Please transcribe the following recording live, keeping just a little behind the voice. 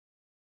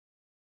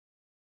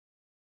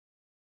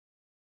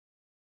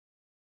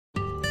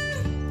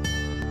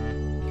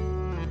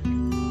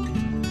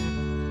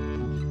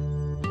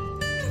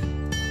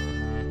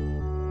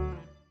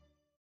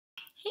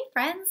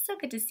friends, so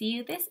good to see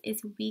you. This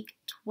is week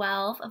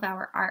 12 of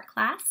our art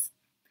class.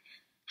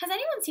 Has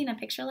anyone seen a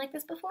picture like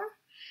this before?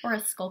 Or a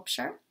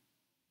sculpture?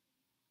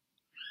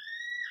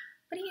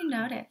 What do you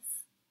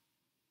notice?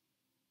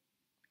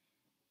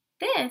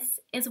 This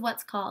is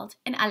what's called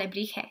an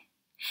alebrije.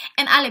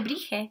 An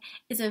alebrije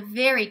is a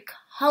very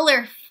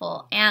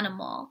colorful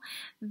animal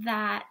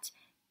that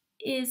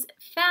is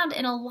found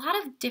in a lot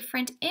of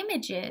different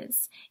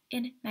images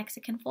in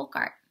Mexican folk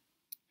art.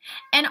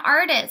 An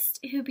artist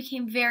who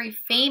became very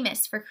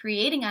famous for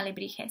creating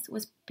alebrijes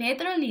was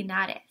Pedro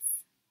Linares.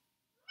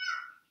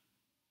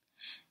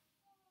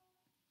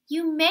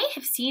 You may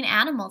have seen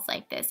animals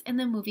like this in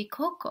the movie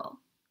Coco.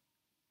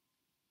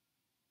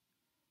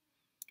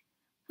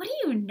 What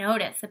do you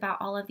notice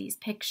about all of these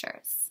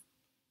pictures?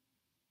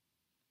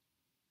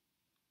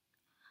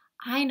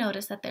 I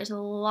notice that there's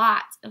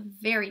lots of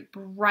very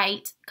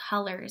bright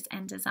colors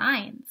and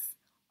designs,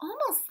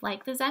 almost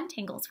like the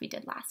Zentangles we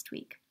did last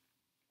week.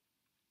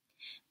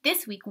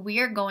 This week, we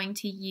are going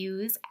to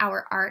use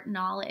our art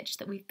knowledge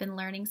that we've been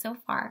learning so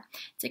far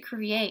to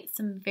create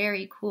some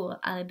very cool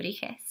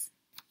alebrijes.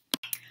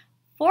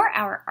 For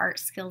our art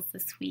skills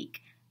this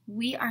week,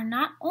 we are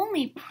not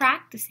only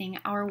practicing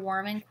our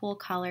warm and cool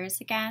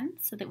colors again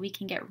so that we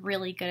can get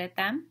really good at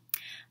them,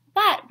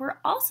 but we're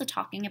also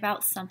talking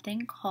about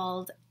something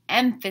called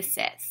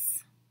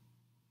emphasis.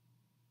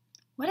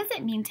 What does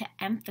it mean to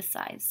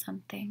emphasize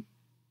something?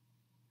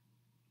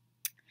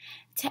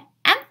 To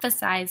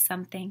emphasize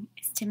something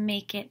is to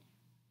make it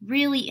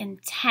really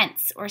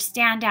intense or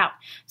stand out.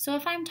 So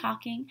if I'm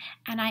talking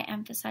and I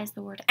emphasize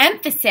the word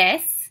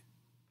emphasis,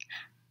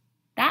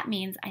 that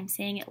means I'm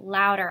saying it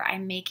louder.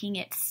 I'm making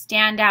it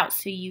stand out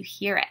so you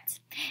hear it.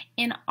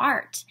 In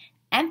art,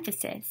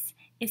 emphasis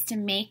is to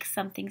make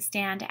something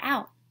stand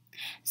out.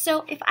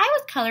 So if I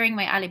was coloring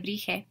my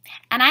alebrije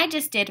and I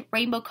just did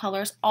rainbow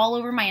colors all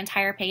over my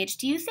entire page,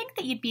 do you think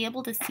that you'd be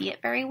able to see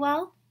it very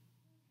well?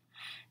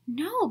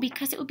 No,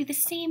 because it would be the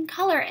same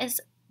color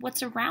as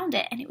what's around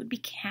it and it would be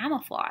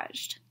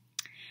camouflaged.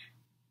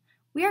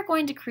 We are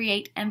going to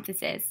create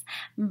emphasis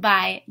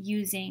by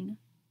using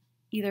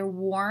either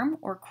warm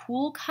or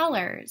cool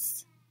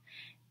colors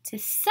to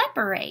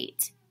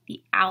separate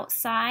the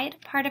outside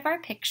part of our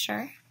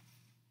picture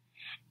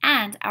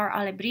and our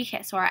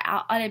alebrije, so our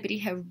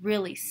alebrije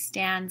really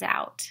stands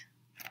out.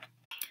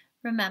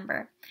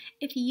 Remember,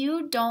 if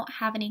you don't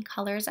have any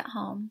colors at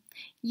home,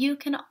 you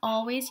can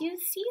always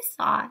use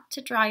Seesaw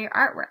to draw your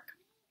artwork.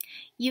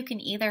 You can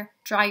either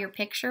draw your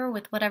picture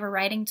with whatever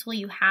writing tool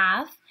you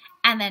have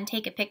and then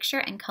take a picture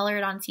and color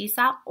it on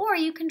Seesaw, or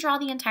you can draw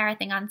the entire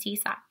thing on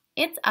Seesaw.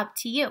 It's up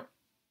to you.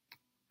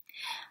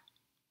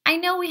 I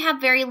know we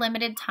have very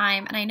limited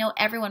time and I know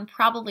everyone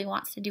probably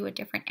wants to do a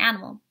different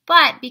animal,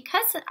 but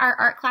because our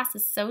art class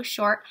is so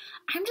short,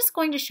 I'm just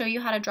going to show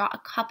you how to draw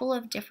a couple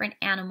of different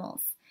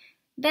animals.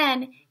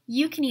 Then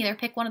you can either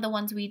pick one of the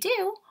ones we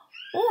do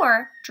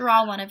or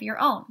draw one of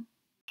your own.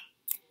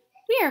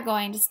 We are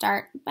going to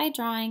start by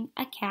drawing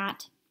a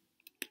cat.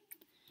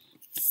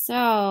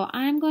 So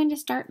I'm going to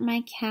start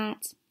my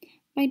cat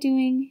by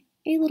doing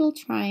a little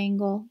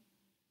triangle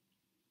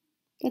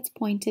that's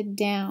pointed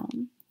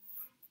down,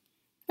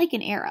 like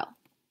an arrow.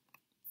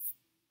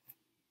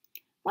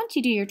 Once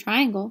you do your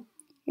triangle,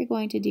 you're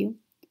going to do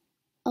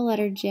a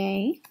letter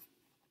J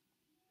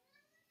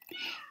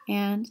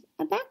and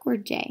a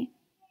backward J.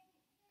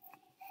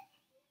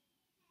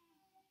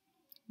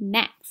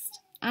 Next,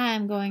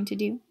 I'm going to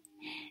do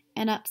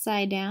an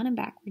upside down and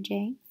backward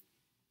J,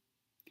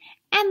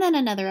 and then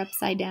another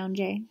upside down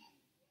J.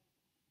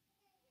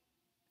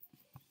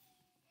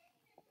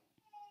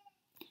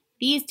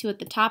 These two at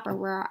the top are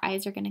where our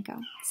eyes are going to go.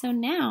 So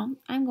now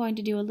I'm going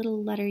to do a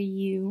little letter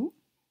U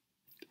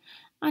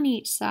on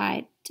each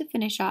side to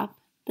finish off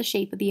the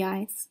shape of the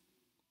eyes.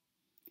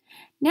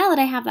 Now that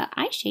I have that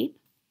eye shape,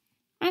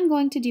 I'm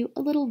going to do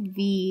a little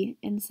V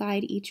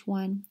inside each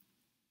one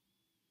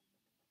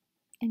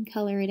and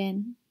color it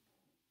in.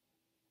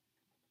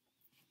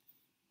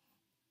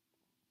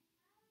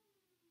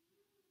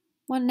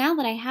 Well, now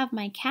that I have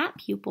my cat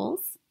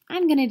pupils,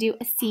 I'm going to do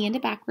a C and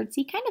a backward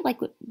C, kind of like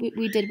what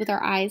we did with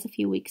our eyes a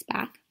few weeks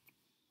back,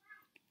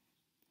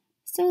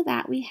 so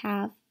that we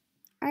have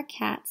our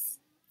cat's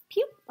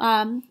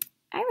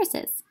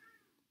irises.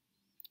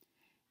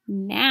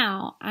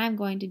 Now I'm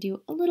going to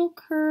do a little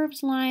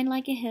curved line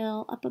like a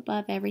hill up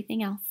above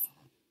everything else.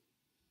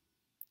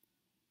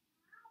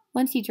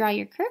 Once you draw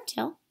your curved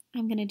hill,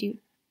 I'm going to do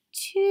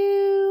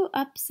 2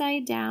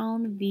 upside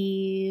down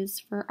V's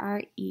for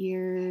our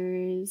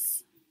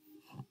ears.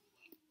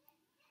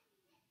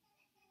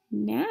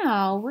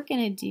 Now we're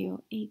going to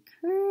do a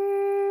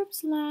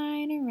curved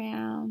line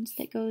around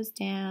that goes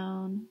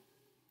down.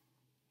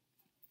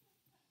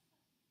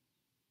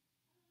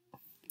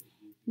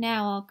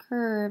 Now I'll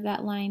curve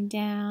that line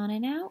down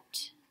and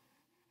out.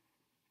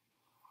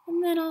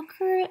 And then I'll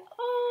curve it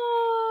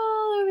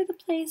all over the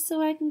place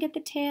so I can get the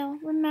tail.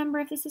 Remember,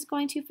 if this is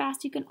going too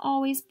fast, you can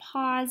always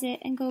pause it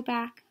and go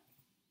back.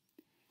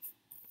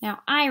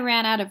 Now, I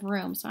ran out of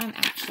room, so I'm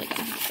actually going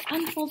to have to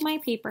unfold my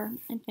paper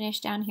and finish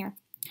down here.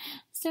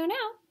 So now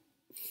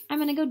I'm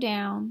going to go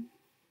down.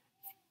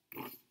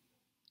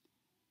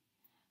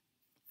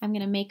 I'm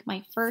going to make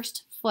my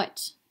first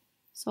foot.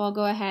 So I'll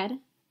go ahead,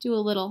 do a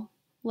little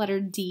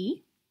letter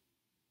D,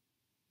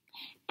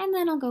 and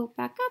then I'll go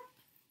back up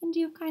and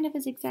do kind of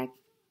a zigzag.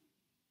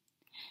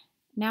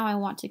 Now I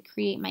want to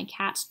create my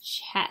cat's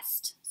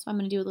chest. So I'm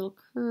going to do a little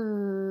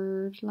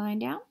curved line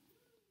down.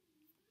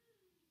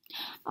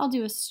 I'll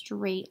do a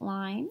straight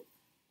line,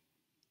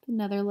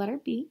 another letter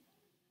B.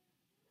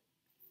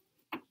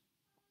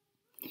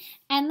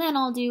 And then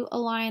I'll do a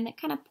line that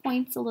kind of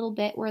points a little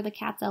bit where the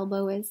cat's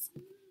elbow is.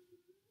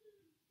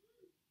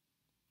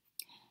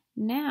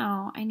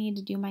 Now I need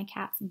to do my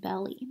cat's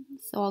belly.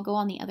 So I'll go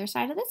on the other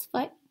side of this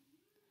foot,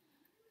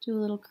 do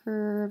a little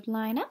curved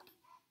line up,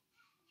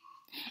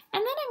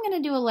 and then I'm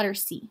going to do a letter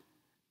C.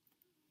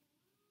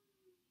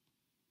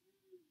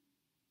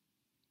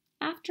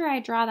 After I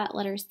draw that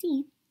letter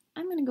C,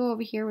 I'm going to go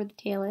over here where the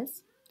tail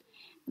is,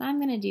 and I'm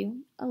going to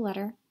do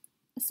a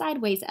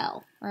sideways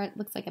L, or it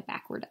looks like a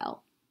backward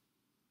L.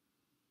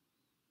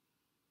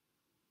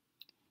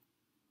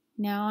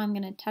 Now I'm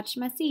going to touch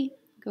my C,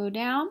 go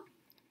down,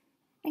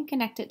 and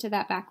connect it to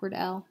that backward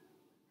L.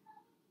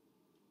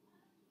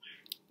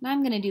 Now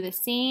I'm going to do the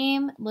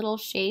same little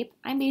shape.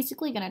 I'm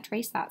basically going to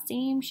trace that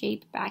same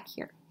shape back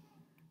here.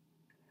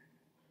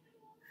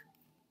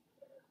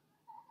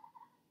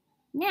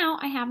 Now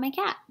I have my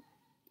cat.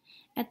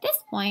 At this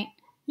point,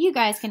 you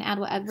guys can add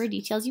whatever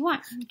details you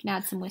want. You can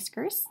add some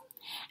whiskers.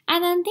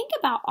 And then think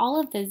about all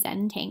of the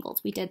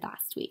Zentangles we did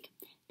last week.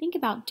 Think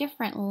about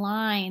different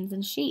lines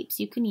and shapes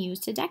you can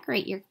use to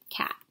decorate your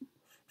cat.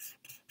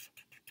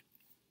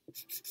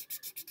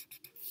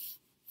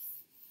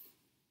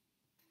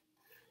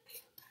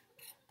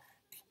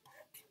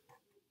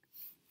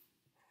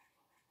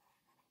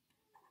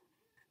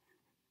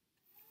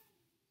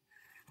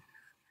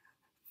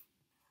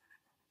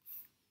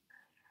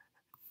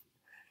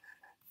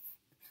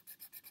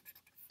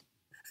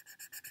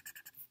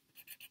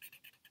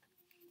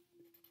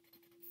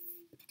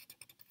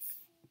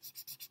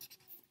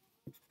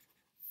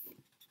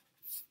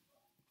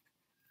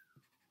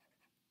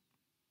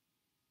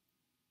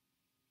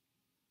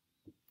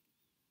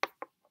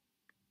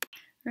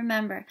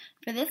 Remember,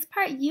 for this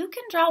part, you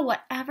can draw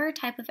whatever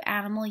type of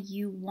animal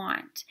you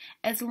want,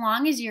 as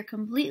long as you're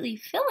completely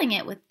filling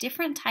it with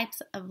different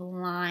types of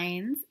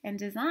lines and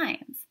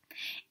designs.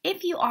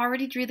 If you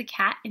already drew the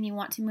cat and you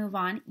want to move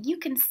on, you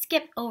can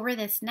skip over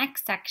this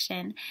next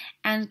section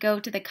and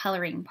go to the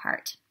coloring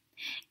part.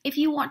 If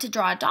you want to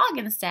draw a dog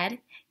instead,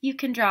 you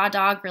can draw a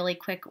dog really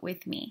quick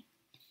with me.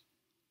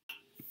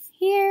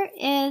 Here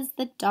is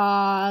the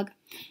dog.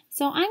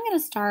 So I'm going to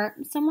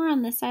start somewhere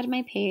on this side of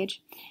my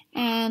page,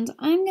 and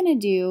I'm going to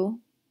do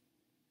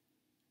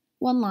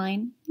one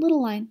line,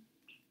 little line.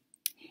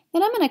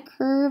 Then I'm going to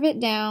curve it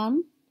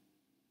down,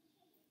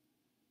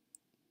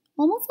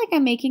 almost like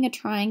I'm making a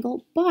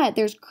triangle, but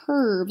there's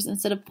curves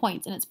instead of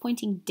points, and it's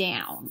pointing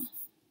down.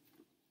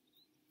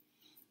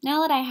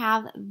 Now that I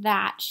have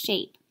that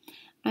shape,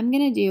 I'm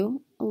going to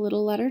do a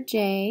little letter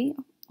J,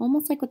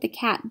 almost like with the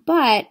cat,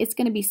 but it's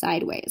going to be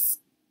sideways.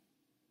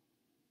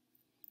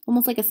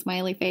 Almost like a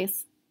smiley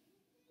face.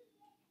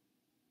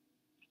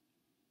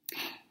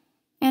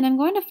 And I'm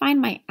going to find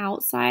my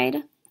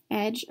outside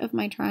edge of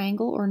my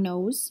triangle or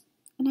nose,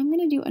 and I'm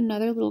going to do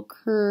another little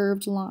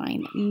curved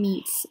line that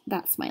meets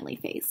that smiley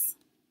face.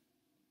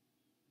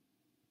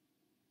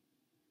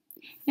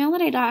 Now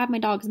that I have my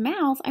dog's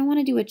mouth, I want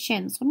to do a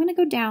chin. So I'm going to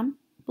go down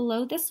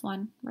below this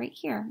one right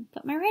here,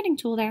 put my writing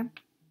tool there,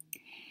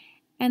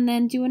 and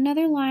then do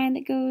another line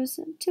that goes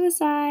to the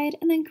side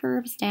and then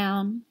curves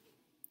down.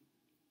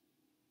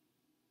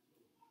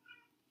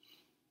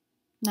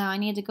 Now I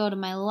need to go to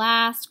my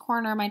last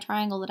corner of my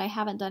triangle that I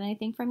haven't done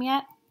anything from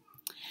yet.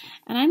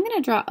 And I'm going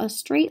to draw a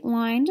straight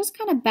line, just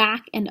kind of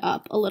back and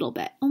up a little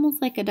bit,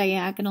 almost like a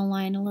diagonal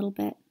line a little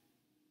bit.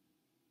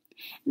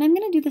 And I'm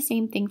going to do the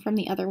same thing from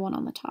the other one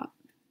on the top.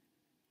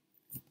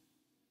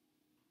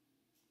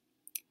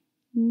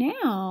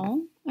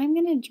 Now I'm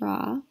going to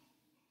draw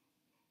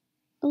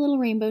a little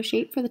rainbow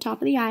shape for the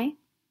top of the eye.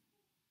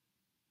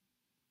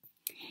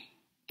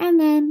 And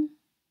then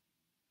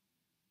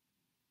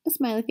a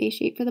smiley face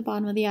shape for the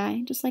bottom of the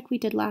eye, just like we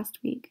did last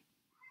week.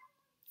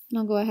 And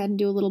I'll go ahead and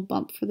do a little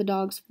bump for the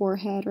dog's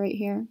forehead right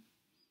here.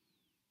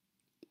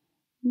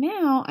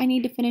 Now I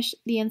need to finish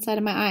the inside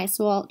of my eye,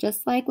 so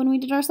just like when we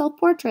did our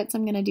self-portraits,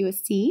 I'm going to do a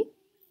C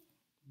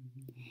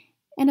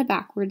and a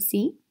backward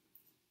C.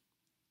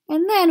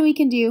 And then we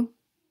can do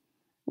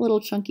a little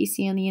chunky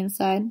C on the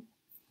inside.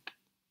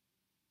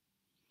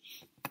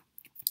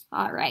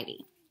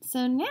 Alrighty,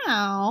 so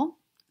now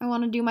I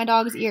want to do my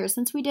dog's ears.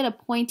 Since we did a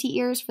pointy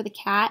ears for the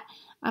cat,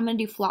 I'm going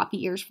to do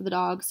floppy ears for the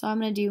dog. So I'm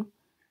going to do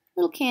a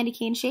little candy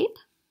cane shape.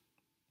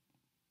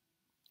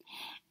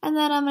 And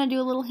then I'm going to do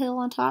a little hill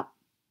on top.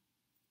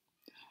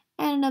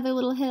 And another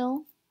little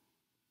hill.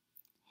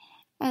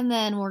 And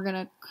then we're going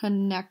to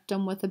connect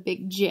them with a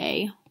big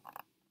J.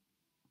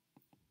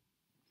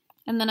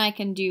 And then I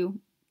can do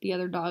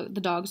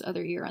the dog's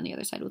other ear on the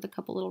other side with a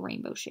couple little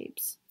rainbow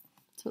shapes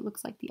So it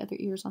looks like the other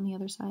ears on the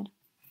other side.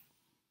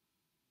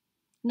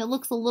 And it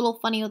looks a little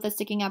funny with it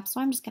sticking up, so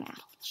I'm just going to add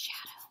a little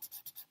shadow.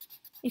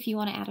 If you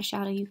want to add a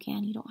shadow, you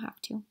can. You don't have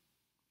to.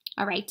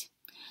 All right.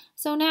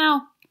 So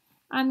now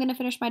I'm going to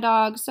finish my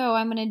dog. So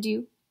I'm going to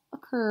do a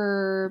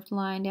curved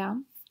line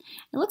down.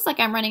 It looks like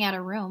I'm running out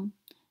of room.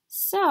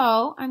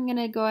 So I'm going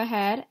to go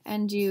ahead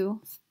and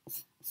do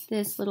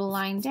this little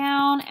line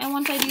down. And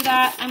once I do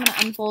that, I'm going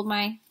to unfold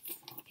my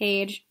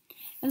page.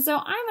 And so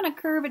I'm going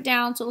to curve it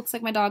down so it looks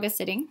like my dog is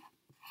sitting.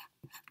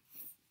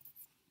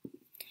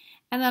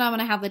 And then I'm going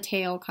to have the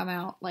tail come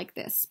out like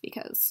this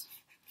because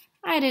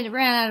I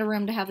ran out of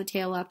room to have the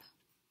tail up.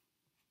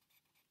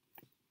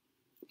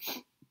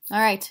 All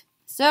right,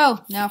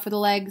 so now for the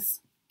legs.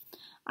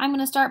 I'm going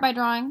to start by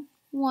drawing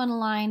one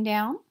line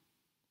down.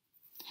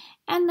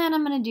 And then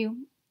I'm going to do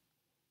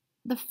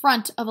the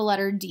front of a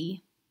letter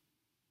D.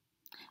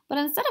 But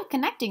instead of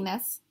connecting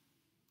this,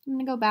 I'm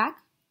going to go back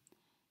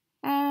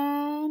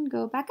and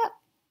go back up.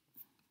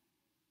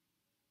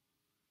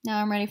 Now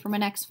I'm ready for my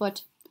next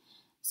foot.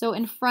 So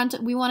in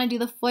front, we want to do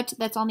the foot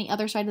that's on the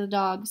other side of the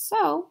dog.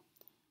 So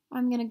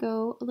I'm going to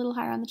go a little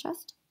higher on the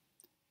chest,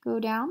 go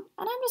down,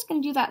 and I'm just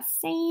going to do that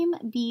same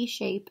V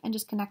shape and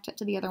just connect it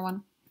to the other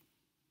one.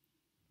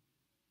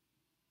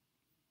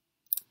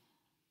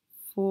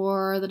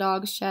 For the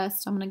dog's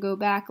chest, I'm going to go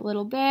back a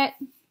little bit,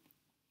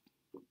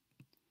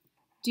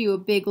 do a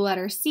big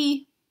letter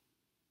C.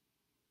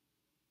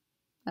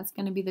 That's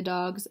going to be the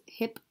dog's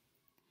hip.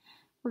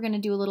 We're going to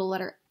do a little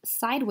letter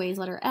sideways,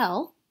 letter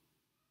L.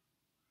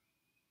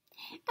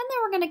 And then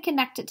we're going to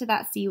connect it to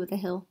that C with a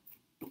hill.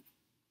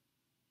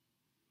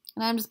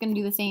 And I'm just going to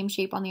do the same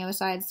shape on the other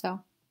side. So,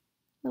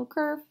 little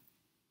curve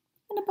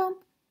and a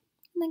bump,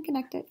 and then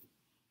connect it.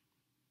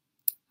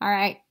 All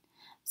right.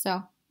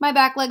 So, my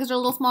back legs are a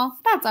little small.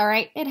 That's all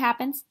right. It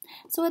happens.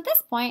 So, at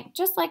this point,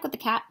 just like with the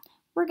cat,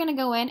 we're going to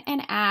go in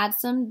and add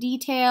some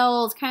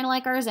details, kind of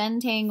like our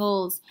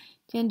Zentangles.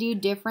 You can do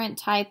different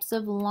types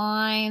of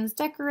lines,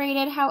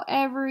 decorated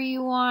however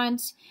you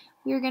want.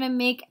 We're going to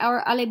make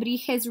our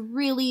alebrijes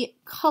really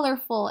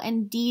colorful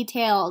and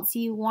detailed. So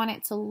you want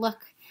it to look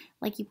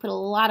like you put a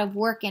lot of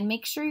work in.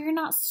 Make sure you're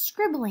not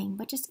scribbling,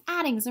 but just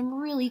adding some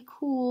really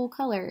cool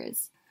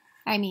colors.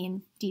 I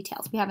mean,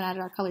 details. We haven't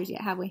added our colors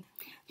yet, have we?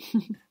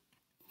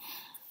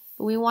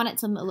 But we want it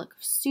to look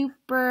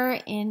super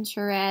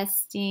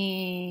interesting.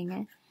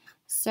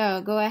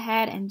 So go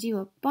ahead and do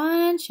a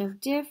bunch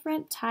of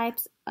different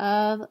types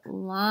of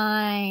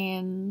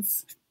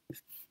lines.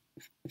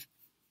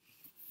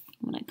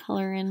 I'm going to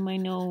color in my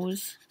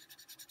nose.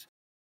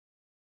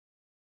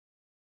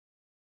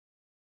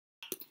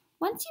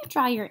 Once you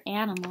draw your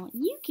animal,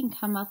 you can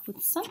come up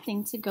with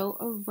something to go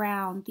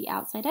around the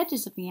outside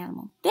edges of the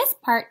animal. This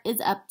part is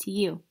up to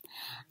you.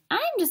 I'm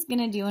just going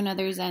to do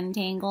another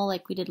Zentangle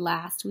like we did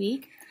last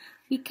week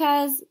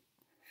because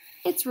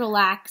it's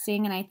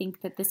relaxing and I think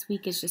that this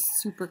week is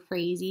just super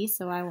crazy,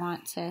 so I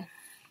want to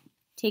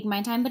take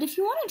my time. But if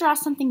you want to draw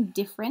something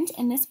different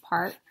in this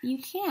part, you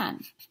can.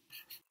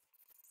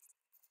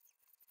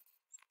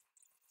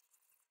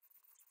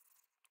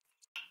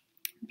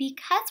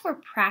 Because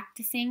we're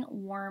practicing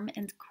warm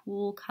and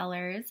cool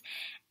colors,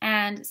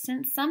 and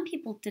since some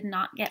people did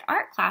not get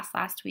art class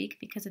last week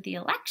because of the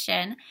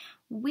election,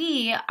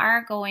 we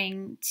are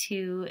going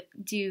to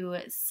do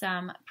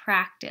some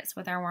practice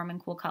with our warm and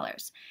cool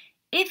colors.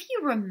 If you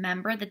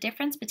remember the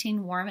difference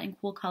between warm and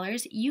cool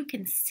colors, you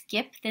can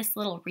skip this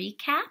little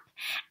recap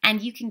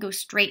and you can go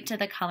straight to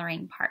the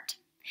coloring part.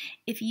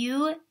 If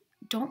you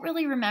don't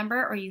really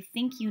remember or you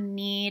think you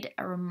need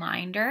a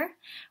reminder,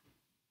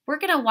 we're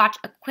going to watch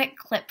a quick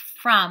clip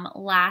from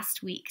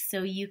last week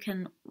so you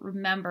can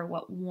remember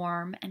what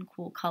warm and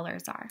cool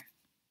colors are.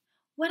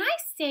 When I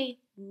say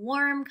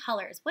warm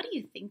colors, what do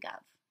you think of?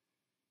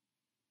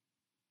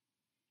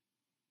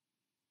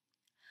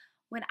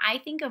 When I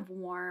think of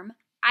warm,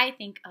 I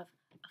think of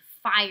a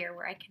fire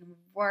where I can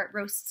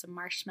roast some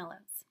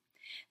marshmallows.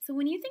 So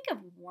when you think of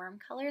warm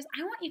colors,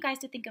 I want you guys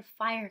to think of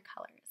fire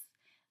colors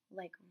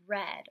like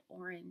red,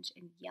 orange,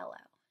 and yellow.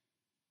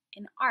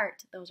 In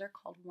art, those are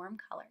called warm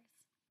colors.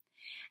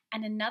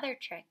 And another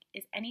trick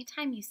is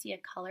anytime you see a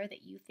color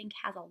that you think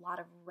has a lot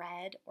of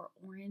red or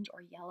orange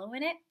or yellow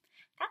in it,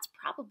 that's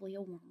probably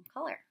a warm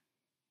color.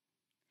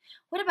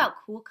 What about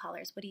cool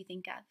colors? What do you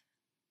think of?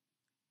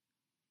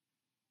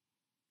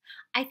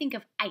 I think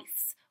of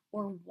ice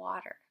or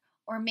water,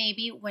 or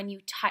maybe when you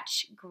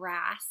touch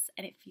grass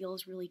and it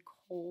feels really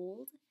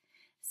cold.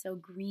 So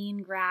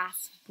green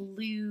grass,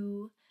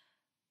 blue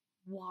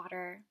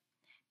water,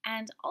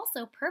 and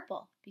also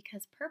purple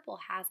because purple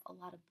has a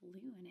lot of blue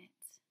in it.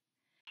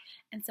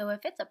 And so if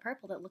it's a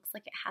purple that looks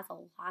like it has a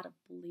lot of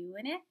blue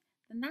in it,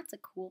 then that's a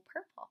cool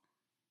purple.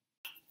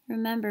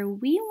 Remember,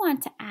 we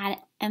want to add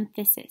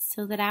emphasis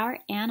so that our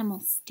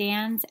animal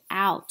stands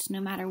out no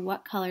matter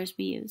what colors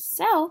we use.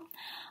 So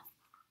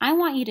I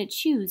want you to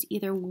choose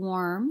either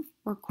warm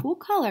or cool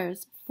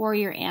colors for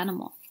your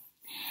animal.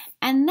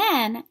 And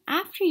then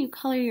after you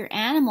color your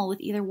animal with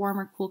either warm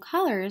or cool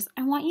colors,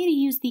 I want you to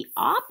use the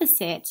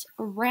opposite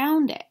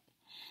around it.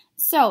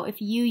 So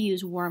if you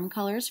use warm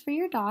colors for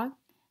your dog,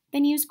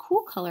 then use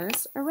cool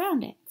colors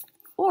around it.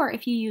 Or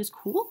if you use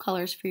cool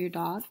colors for your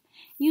dog,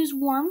 use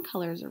warm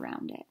colors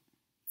around it.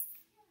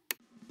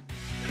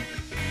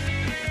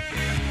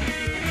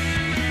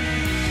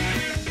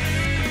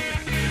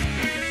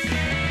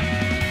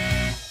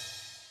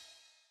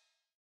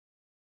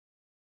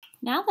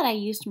 Now that I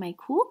used my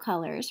cool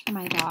colors for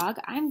my dog,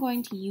 I'm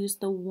going to use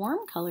the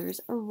warm colors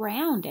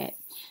around it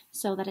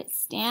so that it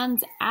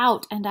stands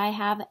out and I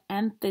have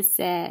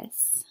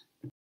emphasis.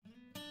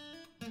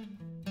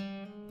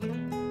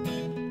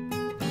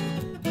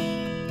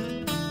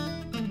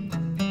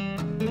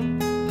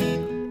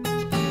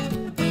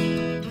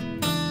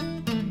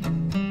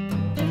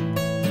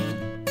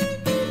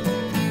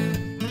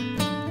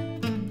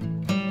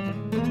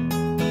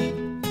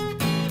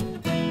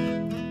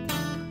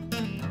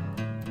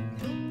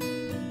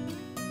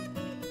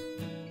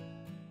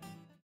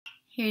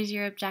 Here's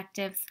your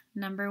objectives.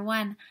 Number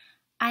 1,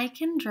 I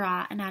can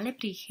draw an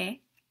alebrije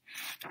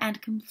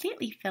and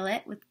completely fill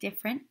it with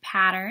different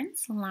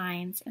patterns,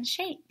 lines, and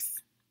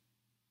shapes.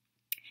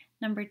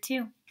 Number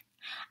 2,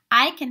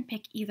 I can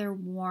pick either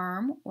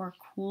warm or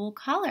cool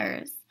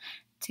colors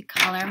to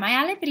color my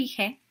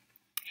alebrije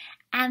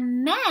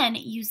and then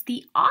use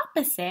the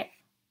opposite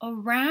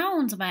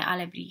around my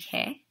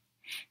alebrije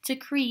to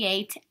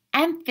create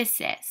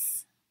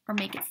emphasis or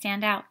make it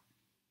stand out.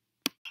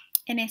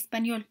 En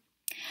español,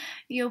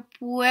 yo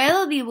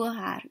puedo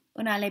dibujar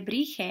un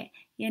alebrije,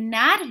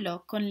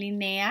 llenarlo con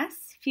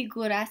líneas,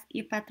 figuras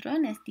y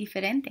patrones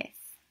diferentes.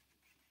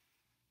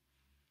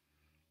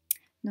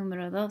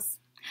 Número 2.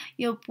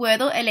 Yo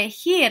puedo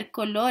elegir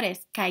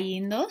colores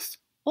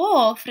caídos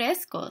o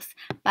frescos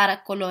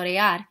para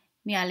colorear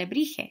mi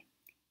alebrije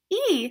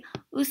y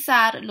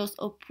usar los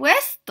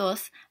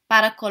opuestos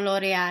para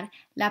colorear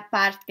la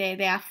parte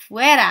de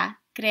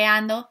afuera,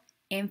 creando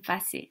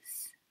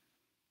énfasis.